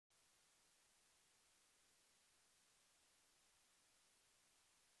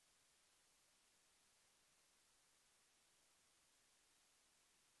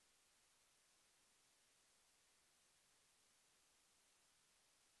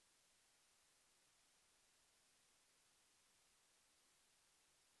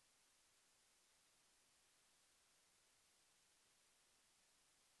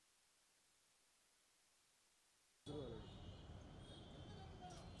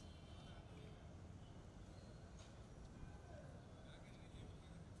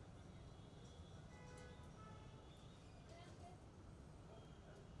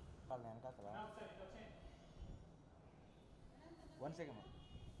కాదు నేను కదా 1 second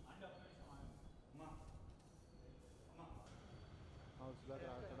హౌస్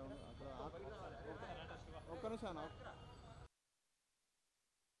దగ్గర అక్కడ ఒక్క నిమిషం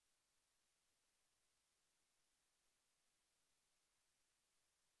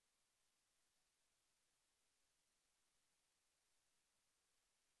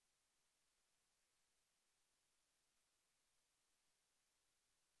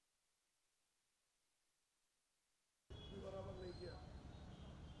बराबर नहीं किया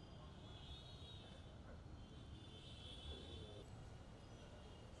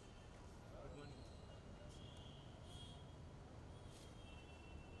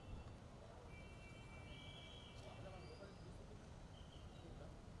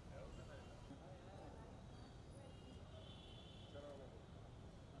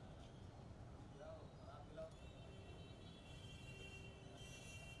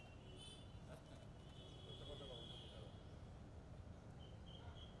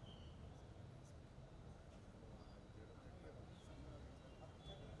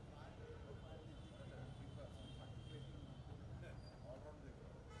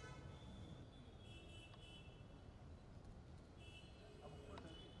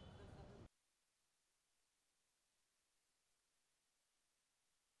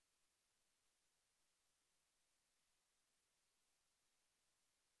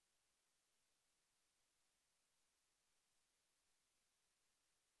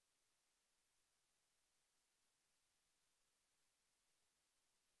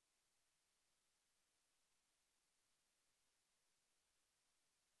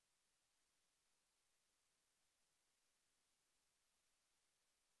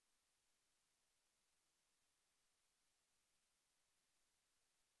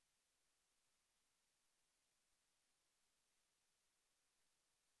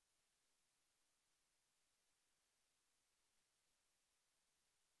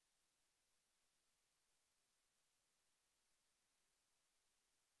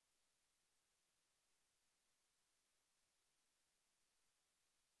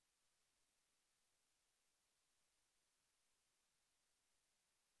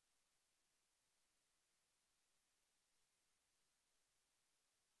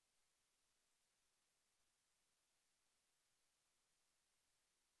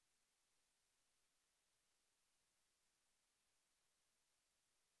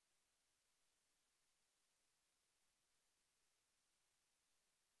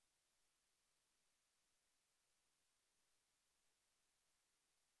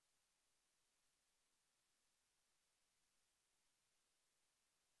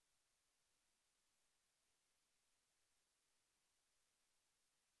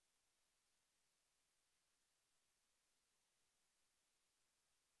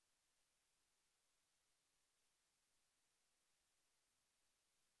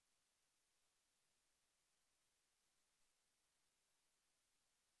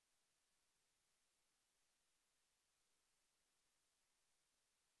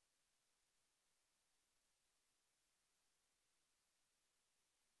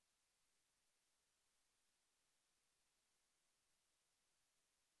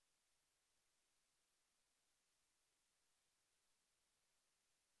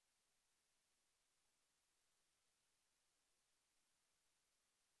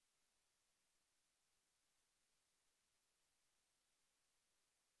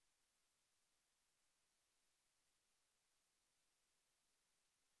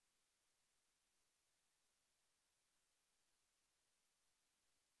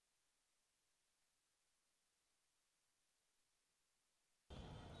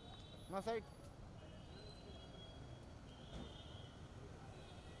మా సైడ్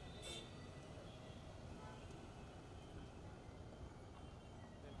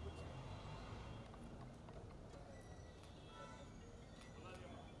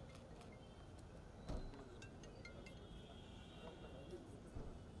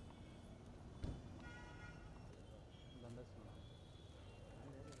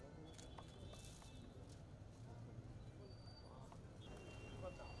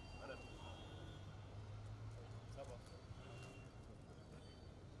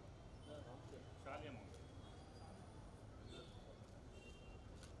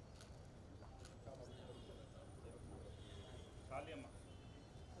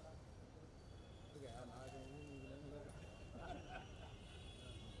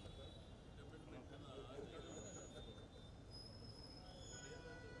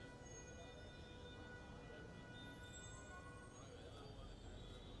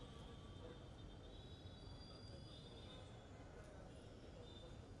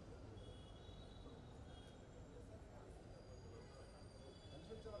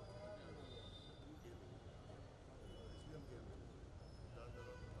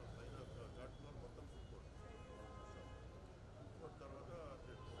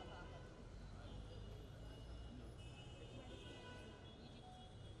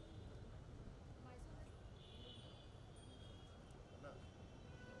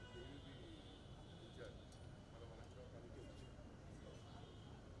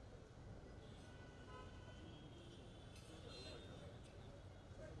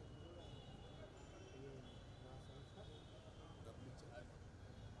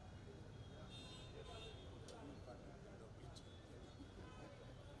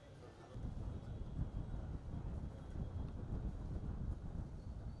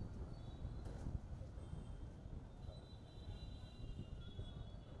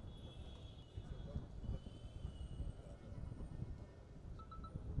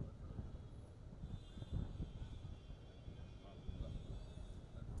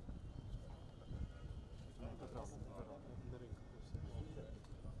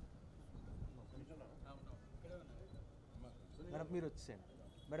మీరు వచ్చేయండి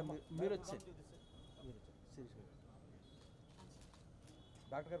మేడం, మీరు వచ్చేయండి, మీరు శిరీష్ గారు.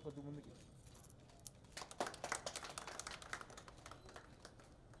 డాక్టర్ గారు కొద్ది ముందుకి.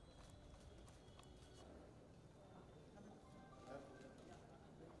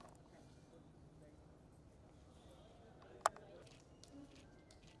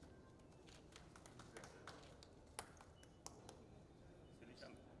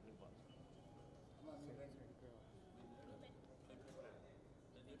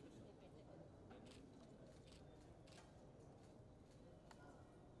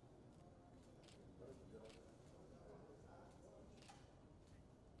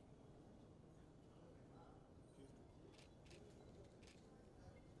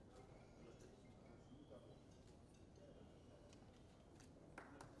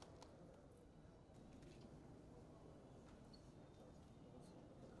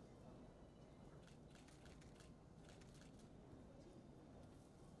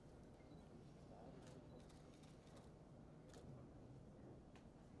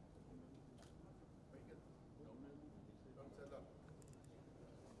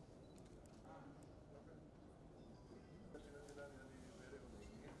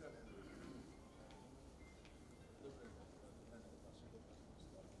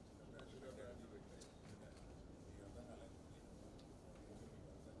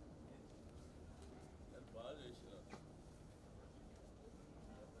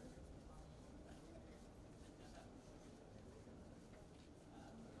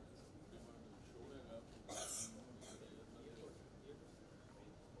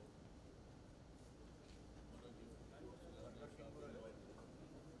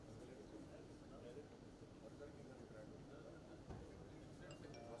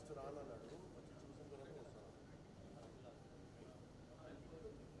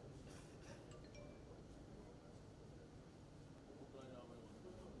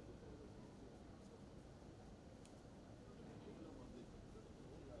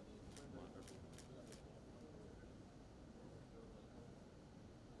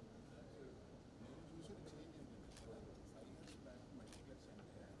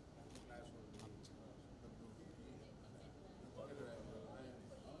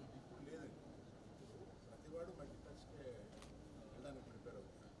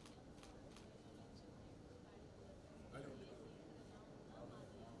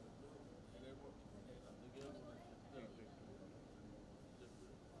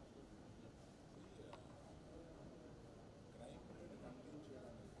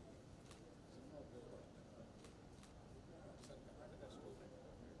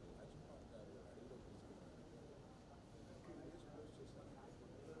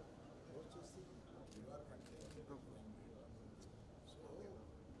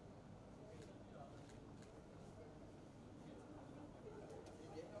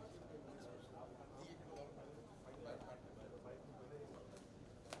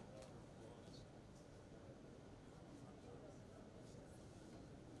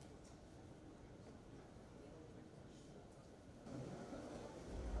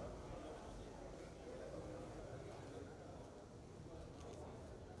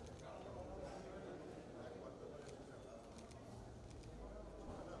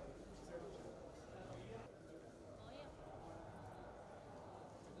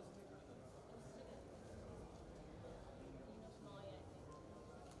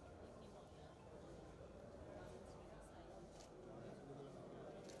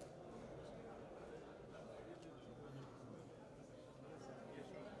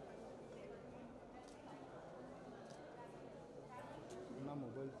 నా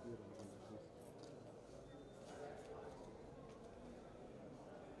మొబైల్ ప్లీజ్.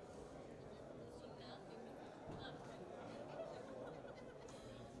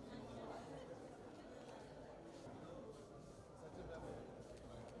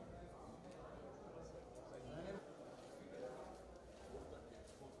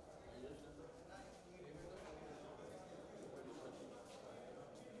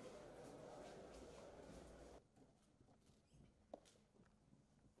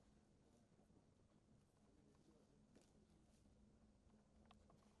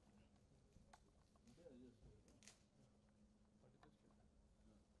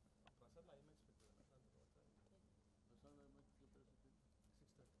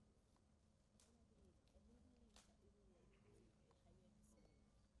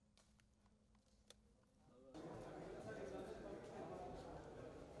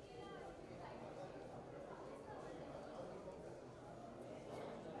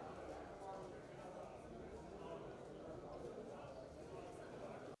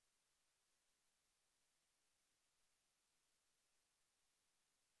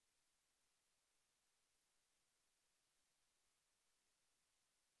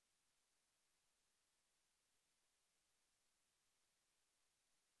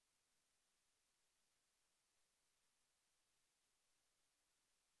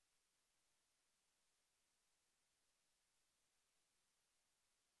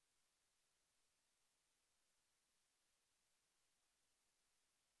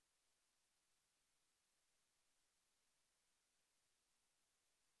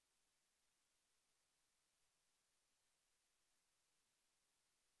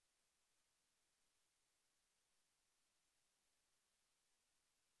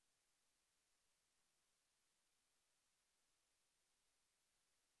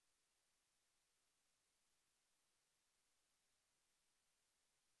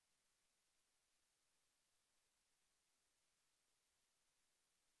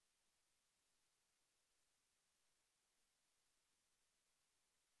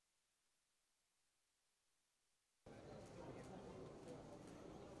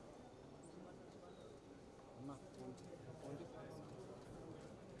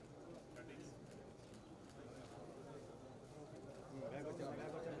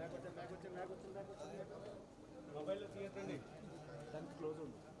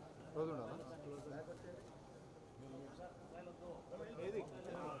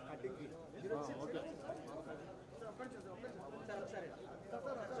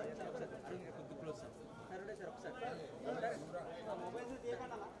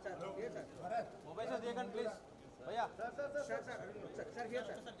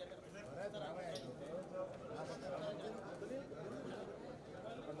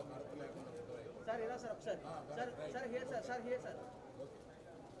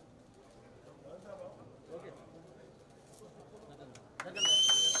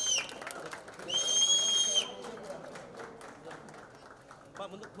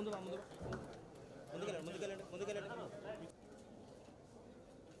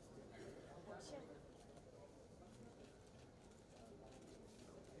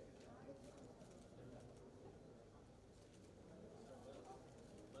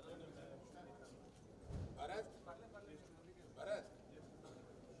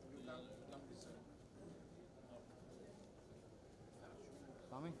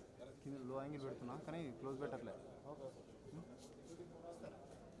 స్వామి కింద లో యాంగిల్ పెడుతున్నా కానీ క్లోజ్ పెట్టట్లే.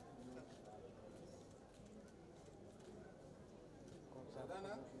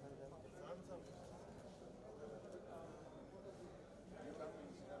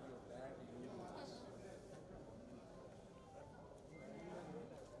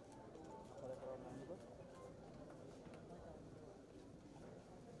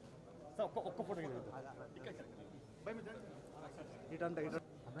 ఒక్క ఫోటో ఇటంట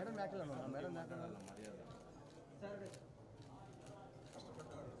మేడం మేడం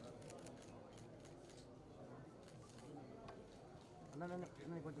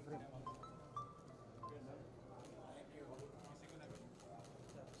అన్న కొంచెం ఫ్రేమ్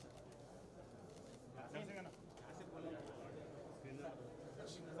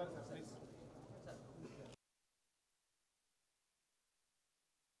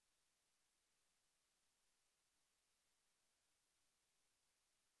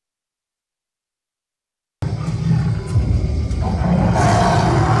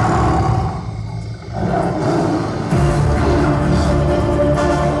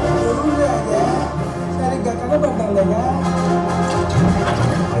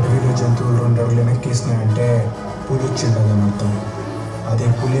అడవిలో జంతువులు 2 అడుగులు వెనక్కేసినాయంటే పులి వచ్చిండదని అర్థం. అదే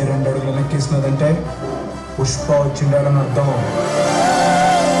పులి 2 అడుగులు వెనక్కేసినదంటే పుష్ప వచ్చిండని అర్థం.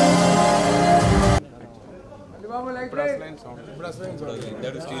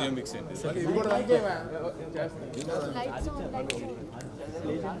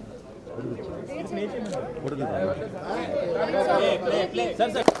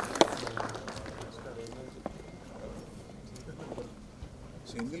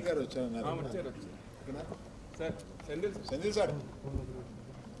 సెంధిల్ గారు వచ్చారన్నారు sir. Senthil sir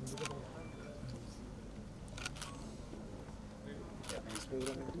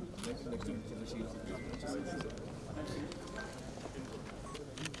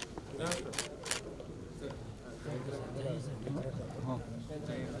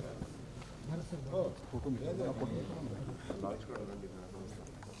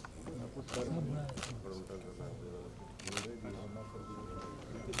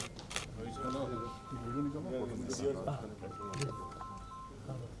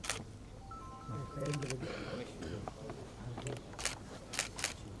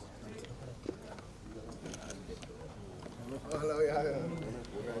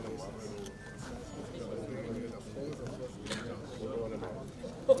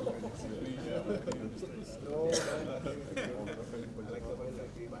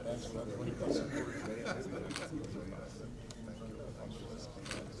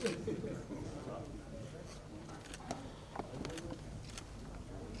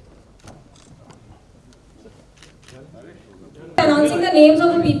Announcing the names of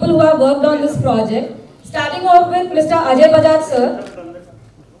the people who have worked on this project, starting off with Mr. Ajay Bajaj sir.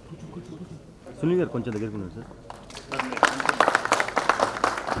 Sunil garu koncha దగ్గరికి ఉన్నారు sir.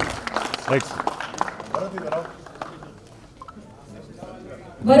 Right.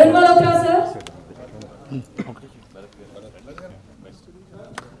 Varun Malhotra sir.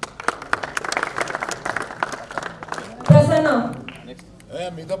 Prasanna.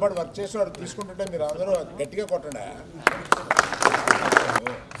 మీతో పాటు వర్క్ చేసి వాడు తీసుకుంటుంటే మీరు అందరూ గట్టిగా కొట్టండి.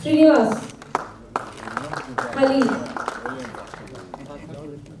 Srinivas. Ali.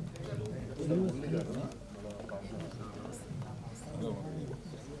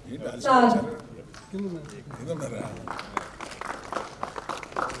 Taj.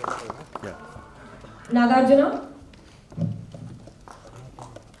 Nagarjuna.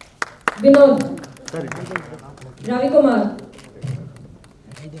 Vinod. Ravi Kumar.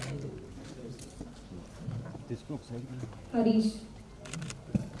 Harish.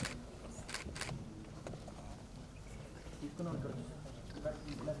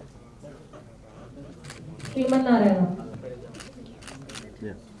 Srimannarayana,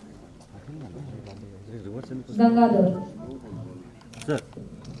 Yeah. Reverse ఎందుకు? గంగాధర్, Sir.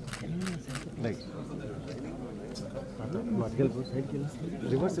 Right. వాటికెళ్ళి సైడ్కి వెళ్ళి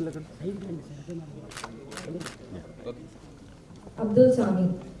రివర్స్ వెళ్ళకండి. అబ్దుల్ సామి,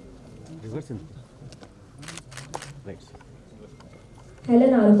 రివర్స్ ఎందుకు? రైట్.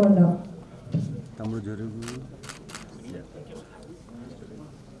 హెలెన్ ఆరుకొండ, తమ్ముడు జరుగు.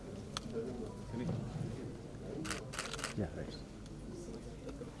 Yeah, right.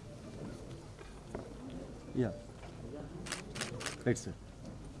 Yeah. Right, sir.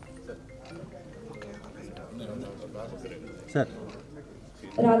 Sir.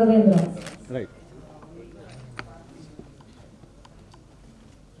 Raghavendra, Right.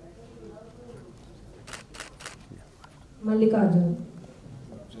 Mallikarjun,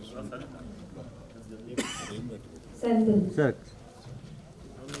 Senthil, Sir.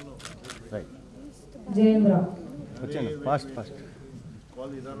 Right. Jayendra, వచ్చేయండి fast fast.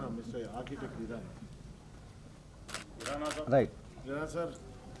 Right.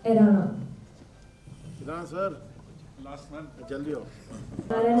 ఎరానా,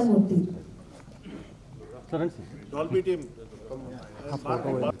 Narayanamurthy, sir రండి sir.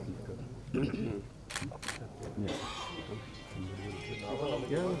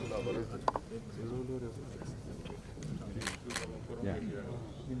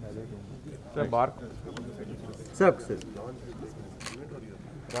 Sir, Bark. Sir, sir.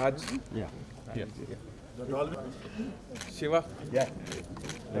 Raj. Yeah. Yes. Shiva. Yeah.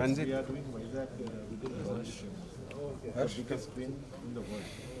 Ranjit.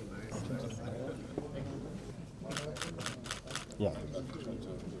 Yeah.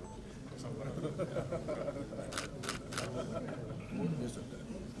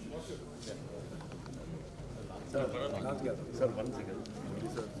 Sir, 1 second.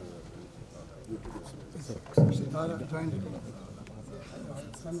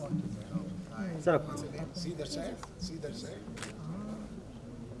 Sir. See that side? See that side?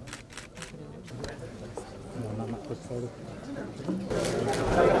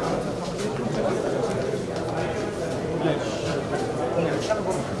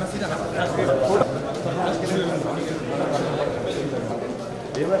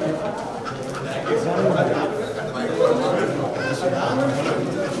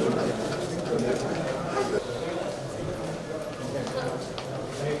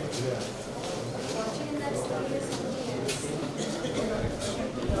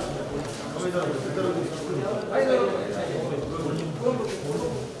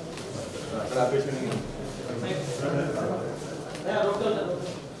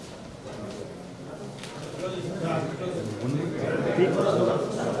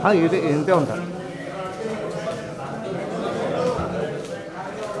 ఇది ఇంతే ఉంటారు.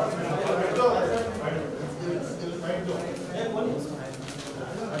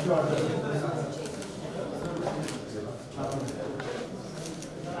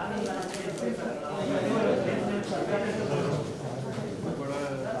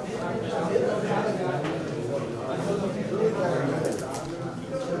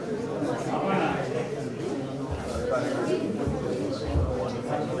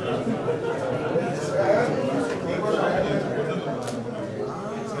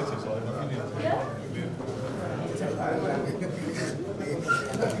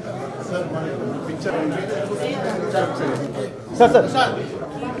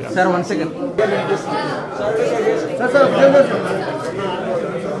 Sir, 1 second. Sir.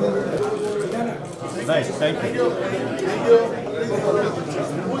 Nice, thank you.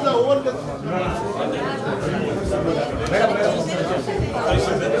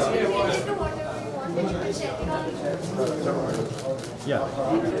 Yeah,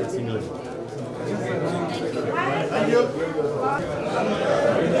 single.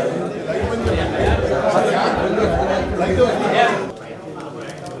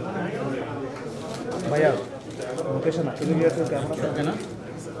 భయ్యా location ఇది camera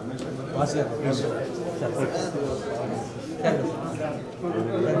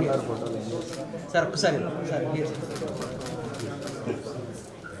sir ఒక్కసారి sir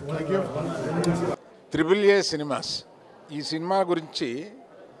AAA cinemas ఈ cinema గురించి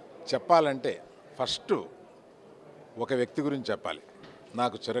చెప్పాలంటే first ఒక వ్యక్తి గురించి చెప్పాలి.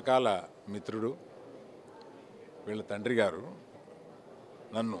 నాకు చిరకాల మిత్రుడు, వీళ్ళ తండ్రి గారు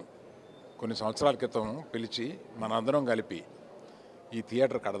నన్ను కొన్ని సంవత్సరాల క్రితం పిలిచి మనందరం కలిపి ఈ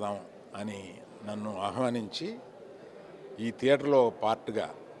థియేటర్ కడదాం అని నన్ను ఆహ్వానించి ఈ థియేటర్లో పార్ట్గా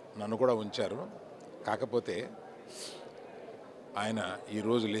నన్ను కూడా ఉంచారు. కాకపోతే ఆయన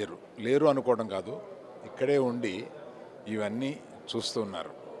ఈరోజు లేరు అనుకోవడం కాదు, ఇక్కడే ఉండి ఇవన్నీ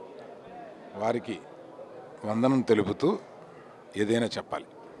చూస్తున్నారు. వారికి వందనం తెలుపుతూ ఏదైనా చెప్పాలి.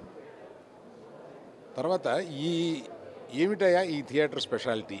 తర్వాత ఏమిటయా ఈ థియేటర్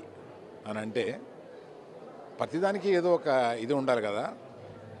స్పెషాలిటీ అని అంటే, ప్రతిదానికి ఏదో ఒక ఇది ఉండాలి కదా.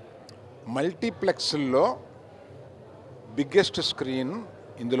 మల్టీప్లెక్స్లో బిగ్గెస్ట్ స్క్రీన్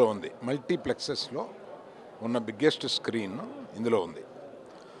ఇందులో ఉంది. మల్టీప్లెక్సెస్లో ఉన్న బిగ్గెస్ట్ స్క్రీన్ ఇందులో ఉంది.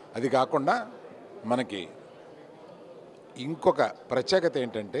 అది కాకుండా మనకి ఇంకొక ప్రత్యేకత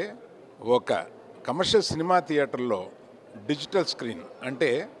ఏంటంటే, ఒక కమర్షియల్ సినిమా థియేటర్లో డిజిటల్ స్క్రీన్ అంటే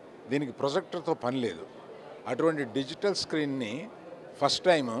దీనికి ప్రొజెక్టర్తో పని లేదు. అటువంటి డిజిటల్ స్క్రీన్ని ఫస్ట్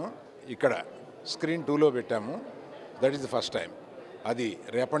టైం ఇక్కడ స్క్రీన్ 2లో పెట్టాము. That is the first time. అది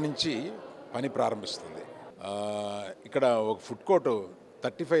రేపటి నుంచి పని ప్రారంభిస్తుంది. ఇక్కడ ఒక food court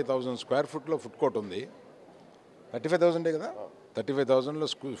 35,000 square ఫుట్లో food court ఉంది. 35,000 కదా, 35,000లో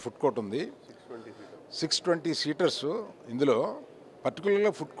ఫుడ్ కోర్ట్ ఉంది. 620 సీటర్స్. ఇందులో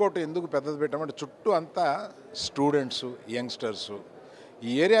పర్టికులర్గా ఫుడ్ కోర్ట్ ఎందుకు పెద్దది పెట్టామంటే, చుట్టూ అంతా స్టూడెంట్స్, యంగ్స్టర్స్,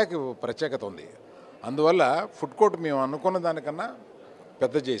 ఈ ఏరియాకి ప్రత్యేకత ఉంది. అందువల్ల ఫుడ్ కోర్ట్ మేము అనుకున్న దానికన్నా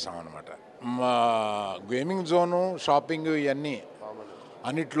పెద్ద చేసామన్నమాట. మా గేమింగ్ జోను, షాపింగ్ ఇవన్నీ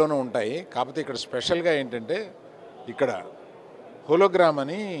అన్నిట్లోనూ ఉంటాయి. కాకపోతే ఇక్కడ స్పెషల్గా ఏంటంటే, ఇక్కడ హోలోగ్రామ్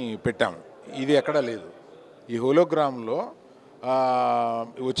అని పెట్టాము. ఇది ఎక్కడా లేదు. ఈ హోలోగ్రామ్లో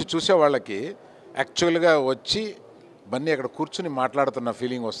వచ్చి చూసే వాళ్ళకి యాక్చువల్గా వచ్చి బన్నీ అక్కడ కూర్చుని మాట్లాడుతున్న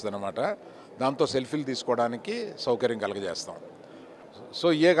ఫీలింగ్ వస్తుంది అన్నమాట. దాంతో సెల్ఫీలు తీసుకోవడానికి సౌకర్యం కలగజేస్తాం. సో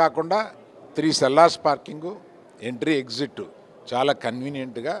ఇవే కాకుండా 3 సెల్లార్స్ పార్కింగు, ఎంట్రీ ఎగ్జిట్ చాలా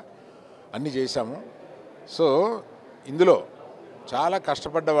కన్వీనియంట్గా అన్నీ చేశాము. సో ఇందులో చాలా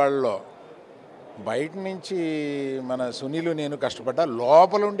కష్టపడ్డ వాళ్ళలో బయట నుంచి మన సునీలు, నేను కష్టపడ్డా,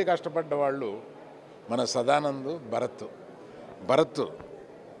 లోపల ఉండి కష్టపడ్డ వాళ్ళు మన సదానంద్, భరత్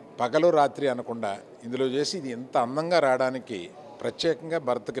పగలు రాత్రి అనకుండా ఇందులో చేసి ఇది ఎంత అందంగా రావడానికి ప్రత్యేకంగా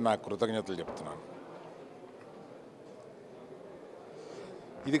భరత్కి నా కృతజ్ఞతలు చెప్తున్నాను.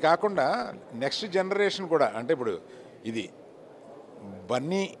 ఇది కాకుండా నెక్స్ట్ జనరేషన్ కూడా, అంటే ఇప్పుడు ఇది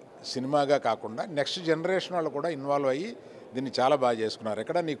బన్నీ సినిమాగా కాకుండా నెక్స్ట్ జనరేషన్ వాళ్ళు కూడా ఇన్వాల్వ్ అయ్యి దీన్ని చాలా బాగా చేసుకున్నారు.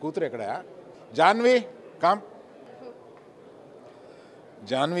 ఎక్కడ నీ కూతురు ఎక్కడ? జాన్వి కామ్.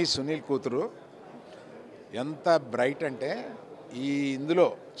 జాన్వి సునీల్ కూతురు ఎంత బ్రైట్ అంటే, ఇందులో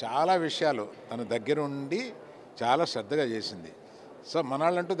చాలా విషయాలు తన దగ్గరుండి చాలా శ్రద్ధగా చేసింది. సో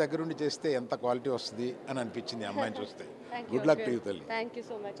మనాళ్ళంటూ దగ్గరుండి చేస్తే ఎంత క్వాలిటీ వస్తుంది అని అనిపించింది అమ్మాయిని చూస్తే. గుడ్ లక్ టు యూ తల్లి.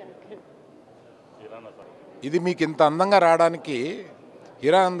 ఇది మీకు ఇంత అందంగా రావడానికి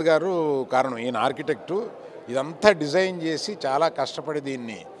హీరానంద్ గారు కారణం. ఈయన ఆర్కిటెక్టు. ఇదంతా డిజైన్ చేసి చాలా కష్టపడి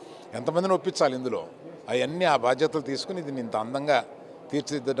దీన్ని ఎంతమందిని ఒప్పించాలి ఇందులో, అవన్నీ ఆ బాధ్యతలు తీసుకుని దీన్ని ఇంత అందంగా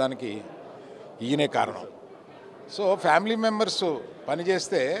తీర్చిదిద్దడానికి ఈయనే కారణం. సో ఫ్యామిలీ మెంబర్స్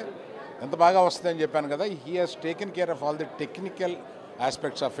పనిచేస్తే ఎంత బాగా వస్తుందని చెప్పాను కదా. He has taken care of all the technical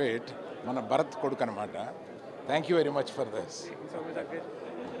aspects of it. మన భరత్ కొడుకు అనమాట. Thank you very much for this.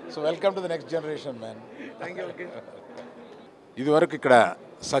 So welcome to the next generation man. ఇదివరకు ఇక్కడ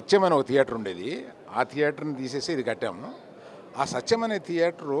సత్యం అనే ఒక థియేటర్ ఉండేది. ఆ థియేటర్ని తీసేసి ఇది కట్టాము. ఆ సత్యం అనే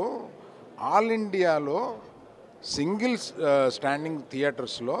థియేటరు ఆల్ ఇండియాలో సింగిల్ స్టాండింగ్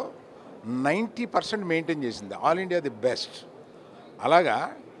థియేటర్స్లో 90% మెయింటైన్ చేసింది. All India the best. అలాగా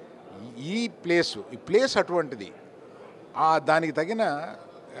ఈ ప్లేస్ అటువంటిది. దానికి తగిన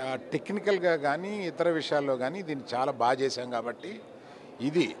టెక్నికల్గా కానీ ఇతర విషయాల్లో కానీ దీన్ని చాలా బాగా చేశాం కాబట్టి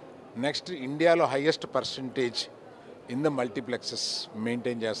ఇది నెక్స్ట్ ఇండియాలో highest percentage in the multiplexes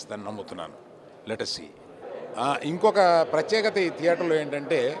maintain చేస్తుందని నమ్ముతున్నాను. Let us see. ఇంకొక ప్రత్యేకత ఈ థియేటర్లో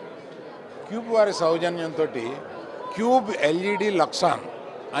ఏంటంటే, క్యూబ్ వారి సౌజన్యంతో క్యూబ్ ఎల్ఈడి లక్సాన్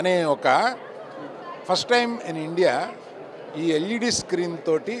అనే ఒక ఫస్ట్ టైం ఇన్ ఇండియా ఈ ఎల్ఈడి స్క్రీన్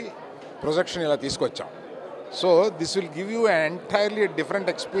తోటి ప్రొజెక్షన్ ఇలా తీసుకొచ్చాం. So this will give you entirely different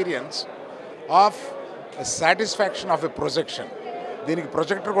experience of satisfaction of a projection. దీనికి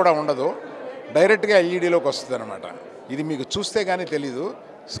ప్రొజెక్టర్ కూడా ఉండదు, డైరెక్ట్గా ఎల్ఈడిలోకి వస్తుంది అనమాట. ఇది మీకు చూస్తే కానీ తెలీదు.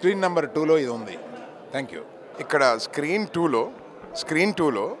 స్క్రీన్ నెంబర్ 2లో ఇది ఉంది. Thank you. ఇక్కడ స్క్రీన్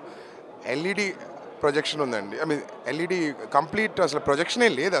టూలో ఎల్ఈడి ప్రొజెక్షన్ ఉందండి. ఐ మీన్ ఎల్ఈడి కంప్లీట్ అసలు ప్రొజెక్షనే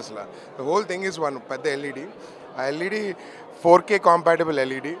లేదు అసలు. The whole thing is one పెద్ద ఎల్ఈడి. ఆ LED 4K compatible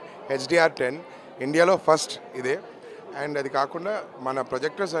LED, HDR10, ఇండియాలో ఫస్ట్ ఇదే. అండ్ అది కాకుండా మన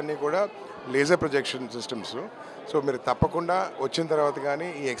ప్రొజెక్టర్స్ అన్నీ కూడా లేజర్ ప్రొజెక్షన్ సిస్టమ్స్. సో మీరు తప్పకుండా వచ్చిన తర్వాత కానీ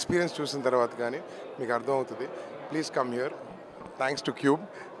ఈ ఎక్స్పీరియన్స్ చూసిన తర్వాత కానీ మీకు అర్థమవుతుంది. Please come here. Thanks to cube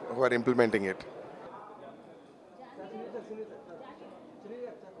who are implementing it.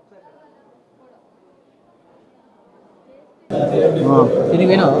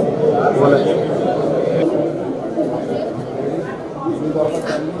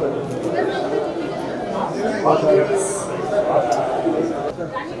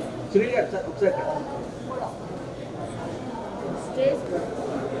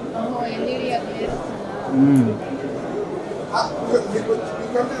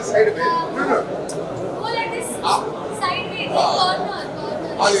 Side way, corner.